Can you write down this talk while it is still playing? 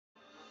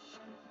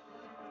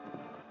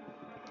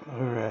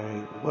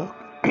Alright,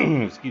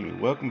 excuse me,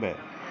 welcome back.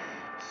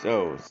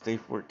 So, it's day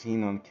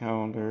 14 on the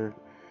calendar.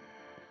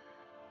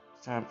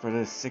 It's time for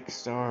the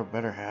 6-star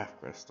better half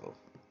crystal.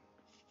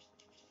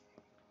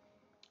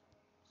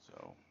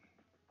 So,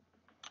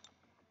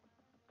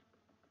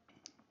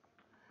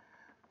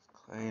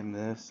 let's claim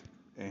this.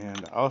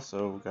 And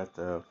also, we got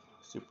the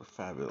super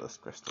fabulous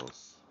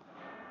crystals.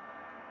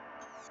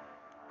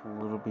 A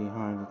little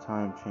behind the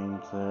time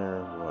change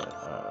there.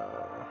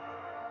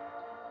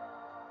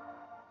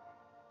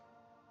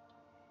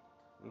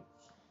 Oops,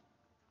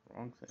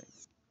 wrong thing.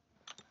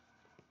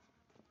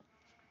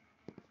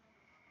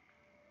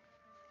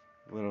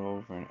 A little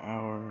over an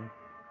hour.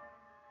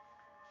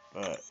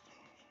 But,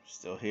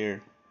 still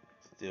here.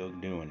 Still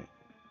doing it.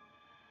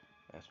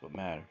 That's what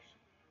matters.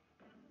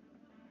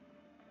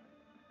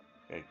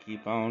 Gotta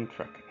keep on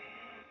trucking.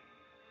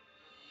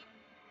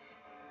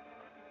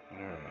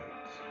 Alright.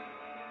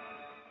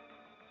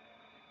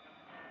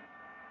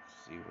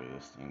 See where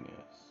this thing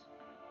is.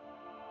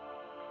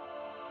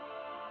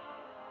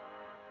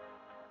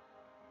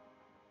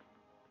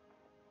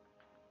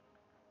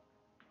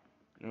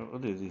 You know, we'll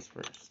do these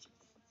first.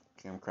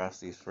 Came across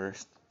these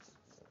first.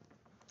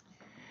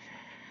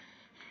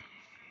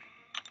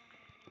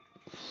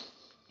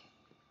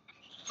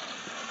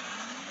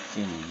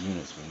 See how many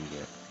units we can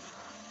get.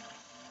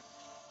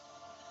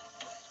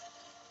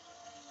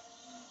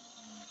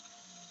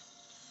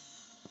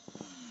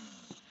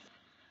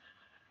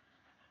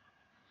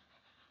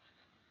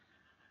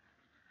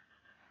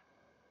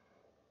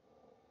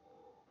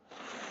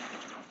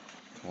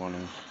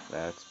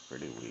 That's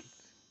pretty weak.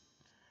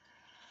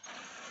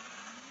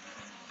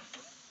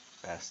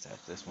 Fast tap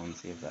this one,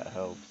 see if that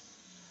helps.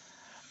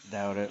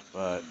 Doubt it,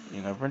 but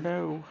you never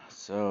know.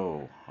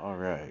 So,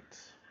 alright.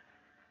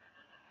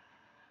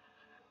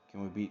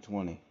 Can we beat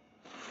 20?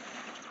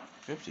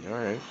 50,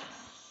 alright.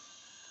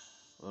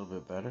 A little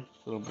bit better,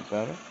 a little bit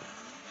better.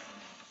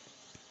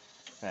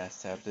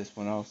 Fast tap this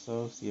one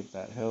also, see if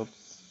that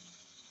helps.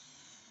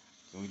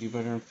 Can we do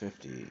better than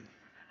 50?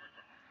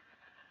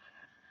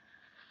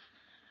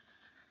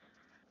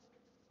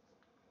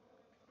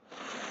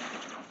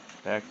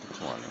 Back to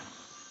 20.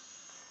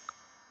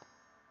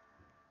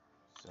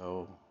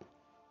 So,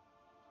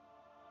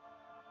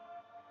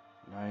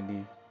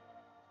 90.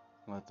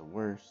 Not the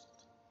worst.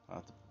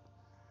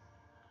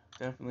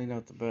 Definitely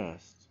not the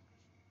best.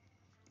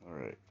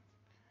 Alright.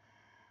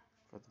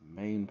 For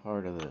the main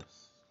part of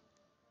this.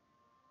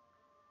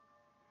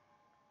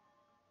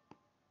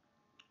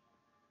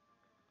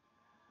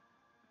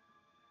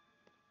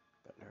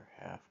 Better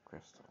half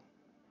crystal.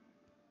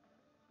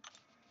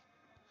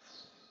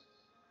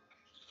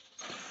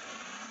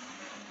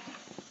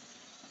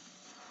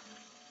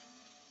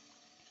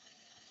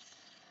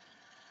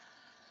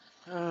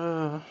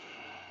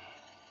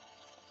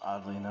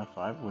 Oddly enough,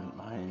 I wouldn't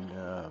mind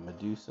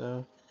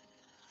Medusa.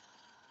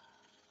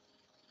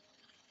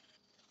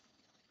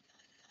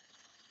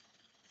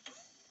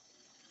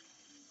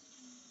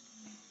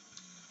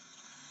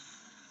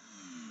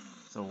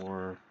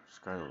 Thor,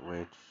 Scarlet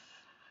Witch.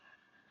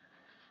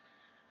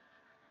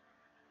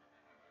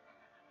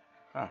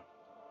 Huh.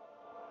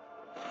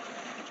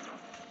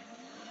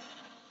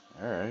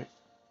 Alright.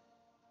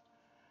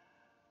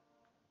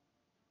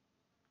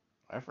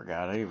 I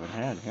forgot I even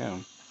had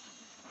him.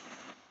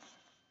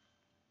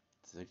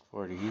 Sig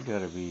 40, he's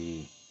gotta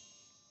be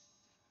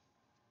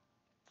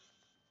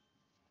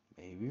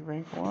maybe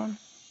rank 1?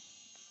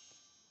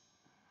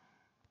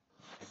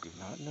 I do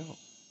not know.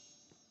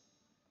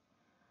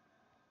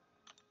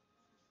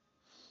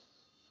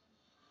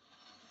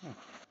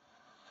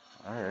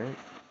 Alright.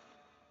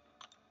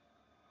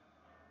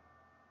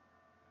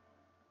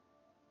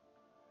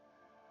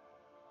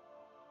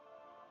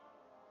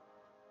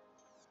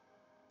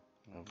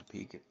 I'll have a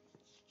peek at.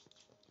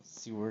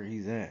 Let's see where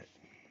he's at.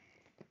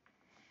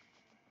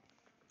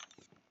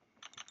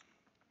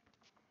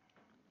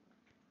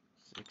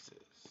 Sixes.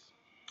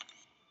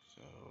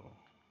 So,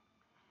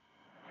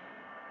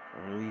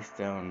 or at least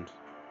down.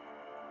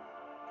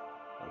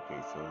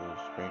 Okay, so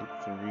there's rank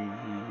 3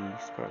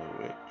 Scarlet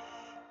Witch.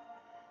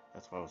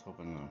 That's why I was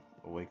hoping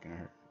to awaken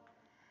her.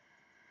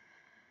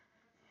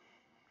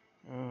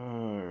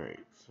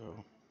 Alright, so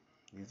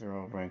these are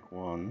all rank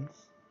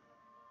 1s.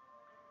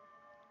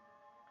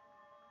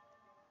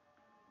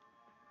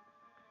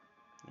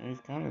 And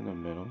he's kind of in the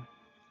middle.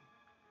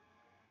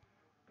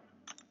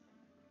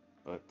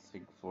 But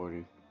Sig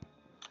 40.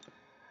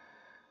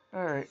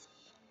 Alright.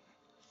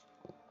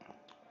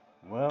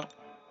 Well,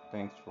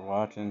 thanks for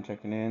watching,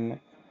 checking in.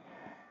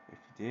 If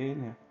you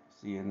did,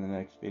 see you in the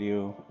next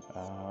video.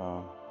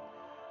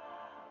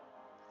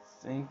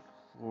 Think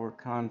for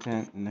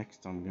content,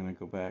 next I'm going to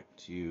go back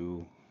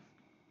to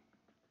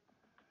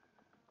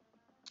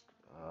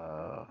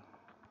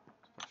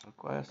special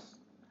quests.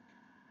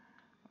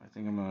 I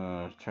think I'm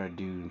going to try to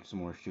do some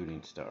more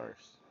shooting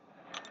stars.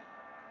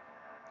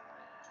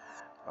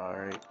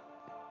 Alright.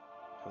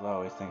 As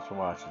always, thanks for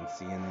watching.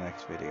 See you in the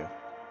next video.